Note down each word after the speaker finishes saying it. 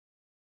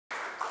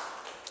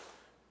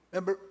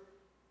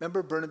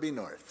Member Burnaby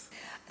North.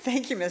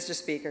 Thank you, Mr.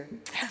 Speaker.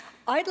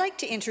 I'd like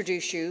to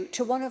introduce you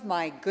to one of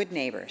my good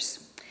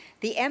neighbours.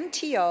 The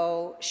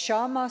MTO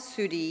Shah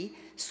Masudi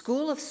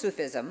School of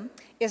Sufism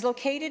is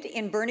located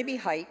in Burnaby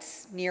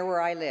Heights, near where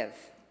I live.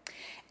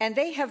 And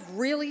they have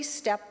really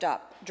stepped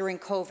up during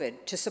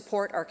COVID to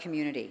support our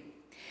community.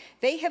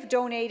 They have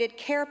donated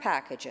care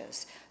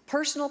packages,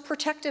 personal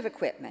protective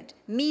equipment,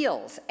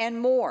 meals, and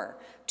more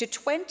to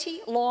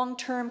 20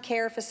 long-term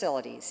care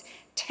facilities,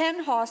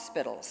 10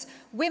 hospitals,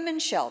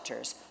 women's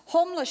shelters,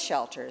 homeless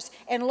shelters,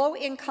 and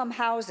low-income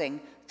housing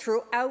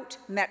throughout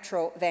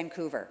Metro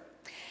Vancouver.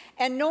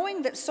 And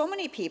knowing that so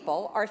many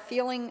people are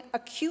feeling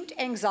acute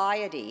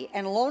anxiety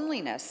and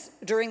loneliness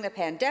during the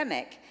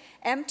pandemic,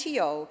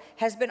 MTO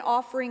has been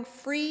offering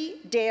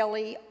free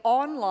daily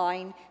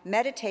online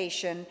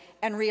meditation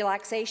and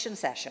relaxation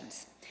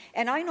sessions.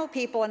 And I know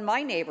people in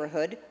my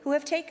neighborhood who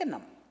have taken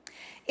them.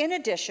 In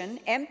addition,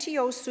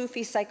 MTO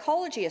Sufi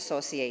Psychology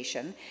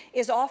Association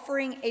is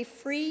offering a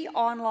free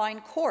online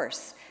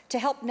course to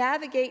help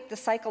navigate the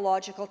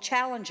psychological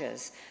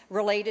challenges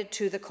related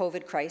to the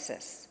COVID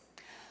crisis.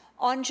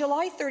 On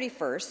July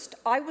 31st,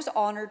 I was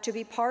honored to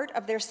be part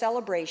of their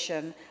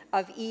celebration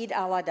of Eid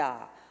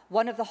al-Adha,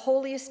 one of the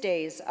holiest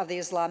days of the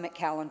Islamic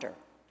calendar.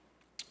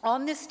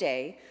 On this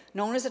day,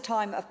 known as a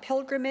time of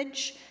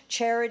pilgrimage,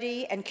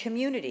 charity, and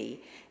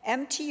community,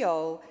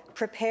 MTO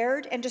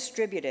prepared and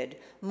distributed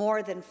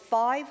more than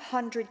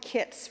 500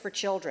 kits for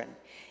children,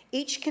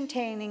 each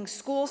containing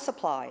school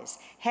supplies,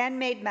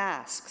 handmade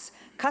masks,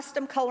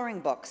 custom coloring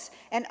books,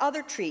 and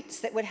other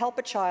treats that would help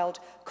a child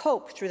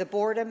cope through the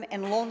boredom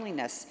and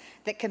loneliness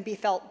that can be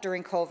felt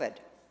during COVID.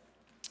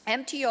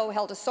 MTO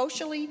held a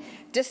socially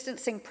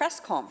distancing press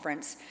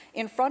conference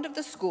in front of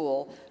the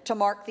school to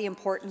mark the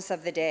importance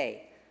of the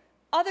day.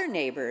 Other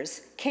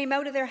neighbours came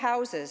out of their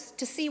houses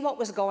to see what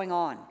was going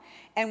on,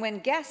 and when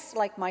guests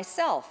like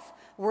myself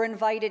were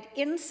invited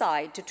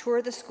inside to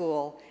tour the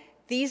school,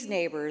 these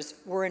neighbours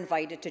were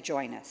invited to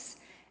join us.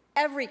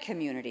 Every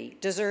community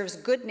deserves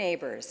good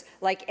neighbours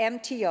like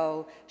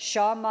MTO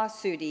Shah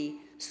Masudi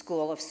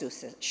School of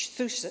Sufism.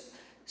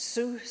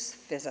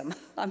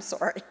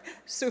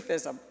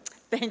 Sufism.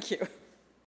 Thank you.